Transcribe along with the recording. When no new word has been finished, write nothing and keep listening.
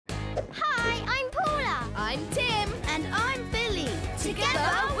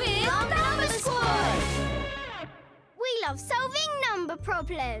love solving number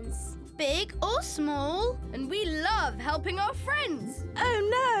problems. Big or small. And we love helping our friends. Oh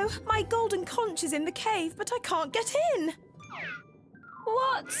no, my golden conch is in the cave, but I can't get in.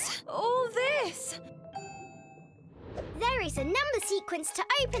 What's all this? There is a number sequence to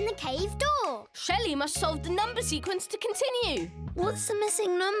open the cave door. Shelly must solve the number sequence to continue. What's the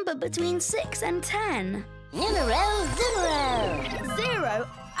missing number between 6 and 10? Numero 0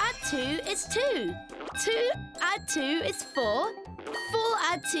 add 2 is 2. 2 add 2 is 4. 4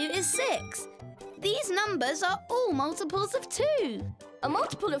 add 2 is 6. These numbers are all multiples of 2. A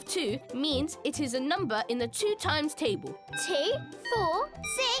multiple of 2 means it is a number in the 2 times table. 2, 4,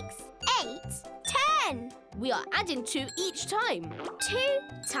 6, 8, 10. We are adding 2 each time. 2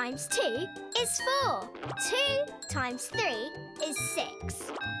 times 2 is 4. 2 times 3 is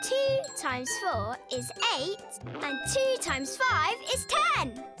 6. 2 times 4 is 8. And 2 times 5 is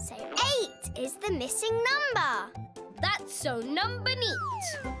 10. So 8 is the missing number. That's so number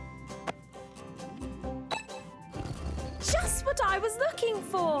neat. Just what I was looking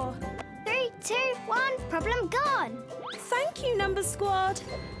for. 3, 2, 1, problem gone. Thank you, Number Squad.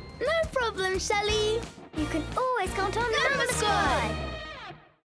 No problem, Shelly. You can always count on Number Squad.